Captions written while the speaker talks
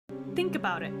Think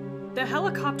about it. The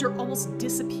helicopter almost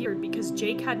disappeared because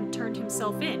Jake hadn't turned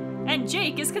himself in, and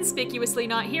Jake is conspicuously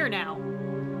not here now.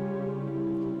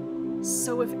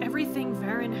 So if everything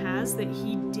Varen has that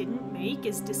he didn't make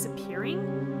is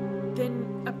disappearing,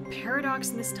 then a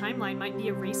paradox in this timeline might be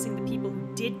erasing the people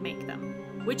who did make them.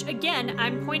 Which, again,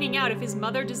 I'm pointing out, if his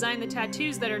mother designed the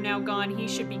tattoos that are now gone, he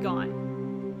should be gone.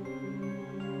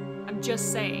 I'm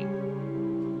just saying.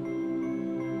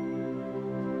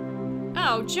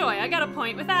 Oh, joy, I got a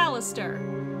point with Aleister.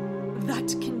 That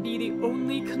can be the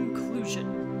only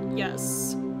conclusion.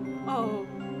 Yes. Oh,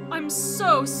 I'm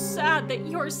so sad that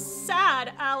you're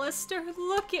sad, Aleister.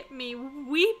 Look at me,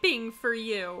 weeping for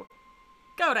you.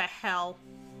 Go to hell.